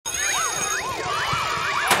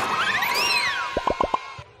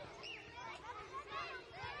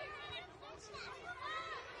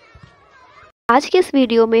आज के इस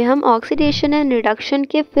वीडियो में हम ऑक्सीडेशन एंड रिडक्शन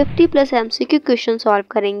के 50 प्लस एमसीक्यू क्वेश्चन सॉल्व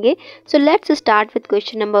करेंगे। So let's start with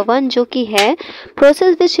question number 1, जो कि है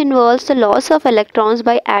process which involves the loss of electrons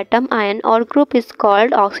by atom ion और group is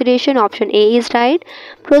called oxidation, option A is right.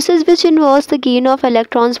 Process which involves the gain of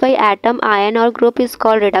electrons by atom ion और group is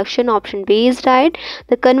called reduction, option B is right.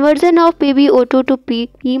 The conversion of PbO2 to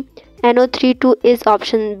PbNO3 is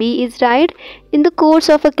option B is right. In the course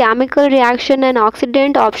of a chemical reaction, an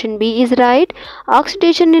oxidant, option B is right.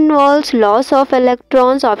 Oxidation involves loss of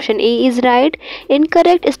electrons, option A is right.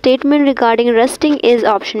 Incorrect statement regarding rusting is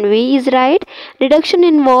option B is right.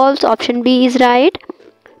 Reduction involves, option B is right.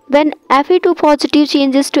 When Fe2 positive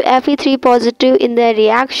changes to Fe3 positive in the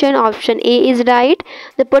reaction, option A is right.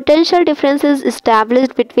 The potential difference is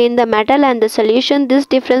established between the metal and the solution. This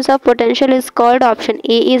difference of potential is called, option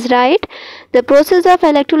A is right. The process of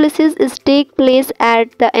electrolysis is take place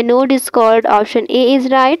at the anode is called, option A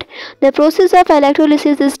is right. The process of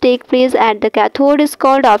electrolysis is take place at the cathode is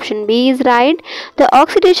called, option B is right. The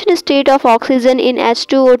oxidation state of oxygen in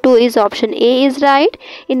H2O2 is, option A is right.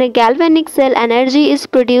 In a galvanic cell, energy is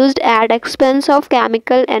produced at expense of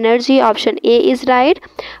chemical energy, option A is right.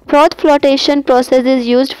 Froth flotation process is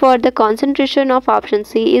used for the concentration of, option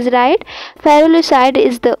C is right. Ferrocyanide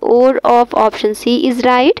is the ore of, option C is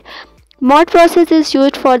right. Mott process is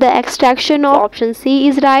used for the extraction of, option C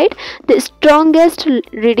is right. The strongest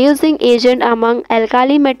reducing agent among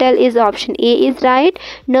alkali metal is, option A is right.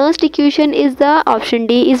 Nernst equation is the, option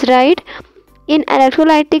D is right. In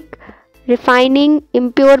electrolytic refining,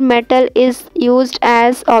 impure metal is used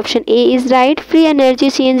as, option A is right. Free energy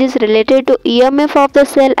change is related to EMF of the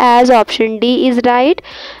cell as, option D is right.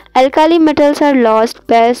 Alkali metals are lost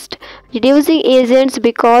best reducing agents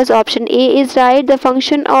because, option A is right. The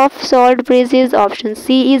function of salt bridge is, option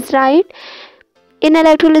C is right. In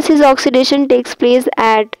electrolysis, oxidation takes place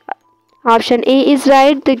at, option A is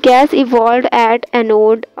right. The gas evolved at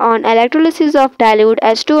anode on electrolysis of dilute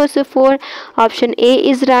H2SO4, option A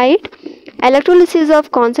is right. Electrolysis of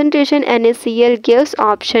concentration NaCl gives,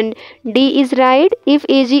 option D is right. If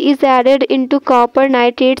Ag is added into copper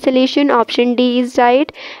nitrate solution, option D is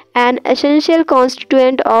right. An essential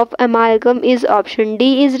constituent of amalgam is, option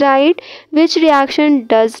D is right. Which reaction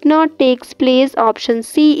does not take place, option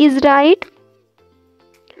C is right.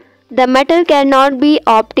 The metal cannot be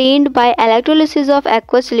obtained by electrolysis of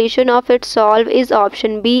aqueous solution of its solve is,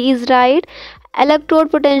 option B is right. Electrode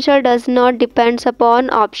potential does not depend upon,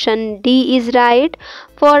 option D is right.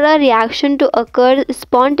 For a reaction to occur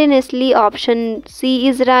spontaneously, option C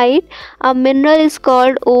is right. A mineral is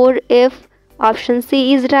called ore if, option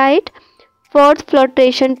C is right. Fourth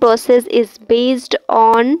flotation process is based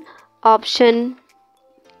on, option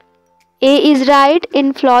A is right.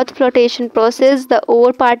 In froth flotation process, the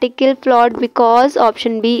ore particle float because,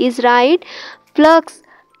 option B is right. Flux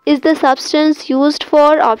is the substance used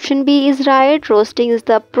for, option B is right. Roasting is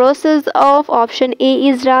the process of, option A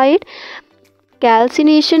is right.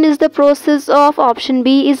 Calcination is the process of, option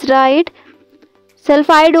B is right.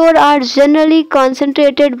 Sulfide ore are generally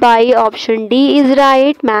concentrated by, option D is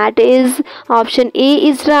right. Matte is, option A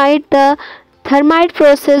is right. The thermite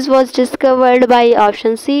process was discovered by,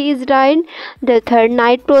 option C is right. The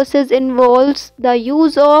thermite process involves the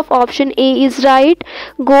use of, option A is right.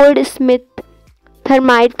 Goldsmith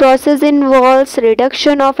thermite process involves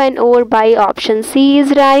reduction of an ore by, option C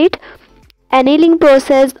is right. Annealing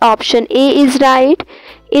process, option A is right.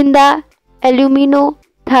 In the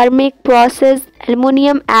aluminothermic process,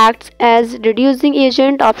 aluminum acts as reducing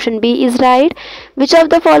agent, option B is right. Which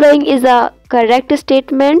of the following is a correct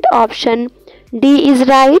statement, option D is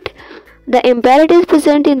right. The impurities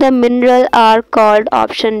present in the mineral are called,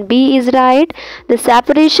 option B is right. The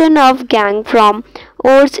separation of gangue from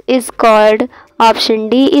ores is called, option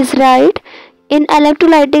D is right. In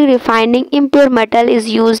electrolytic refining, impure metal is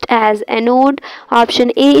used as anode,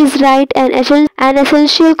 option A is right. An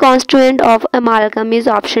essential constituent of amalgam is,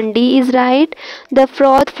 option D is right. The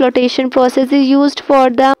froth flotation process is used for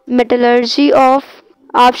the metallurgy of,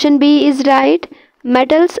 option B is right.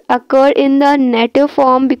 Metals occur in the native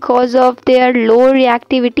form because of their low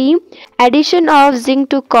reactivity. Addition of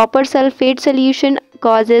zinc to copper sulfate solution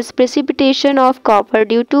causes precipitation of copper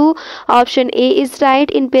due to, option A is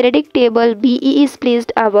right. In periodic table, Be is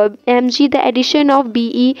placed above Mg. The addition of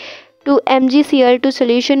Be to MgCl2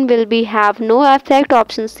 solution will have no effect,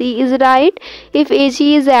 option C is right. If Ag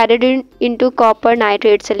is added into copper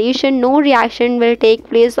nitrate solution, no reaction will take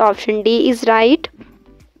place, option D is right.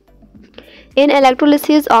 In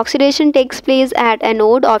electrolysis, oxidation takes place at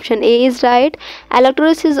anode. Option A is right.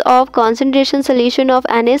 Electrolysis of concentration solution of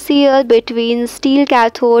NaCl between steel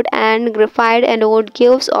cathode and graphite anode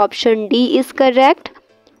gives option D is correct.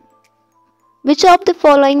 Which of the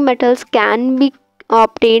following metals can be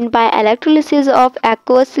obtained by electrolysis of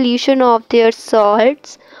aqueous solution of their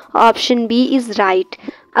salts? Option B is right.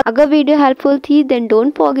 अगर video helpful थी then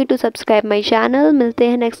don't forget to subscribe my channel. मिलते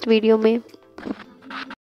हैं next video में.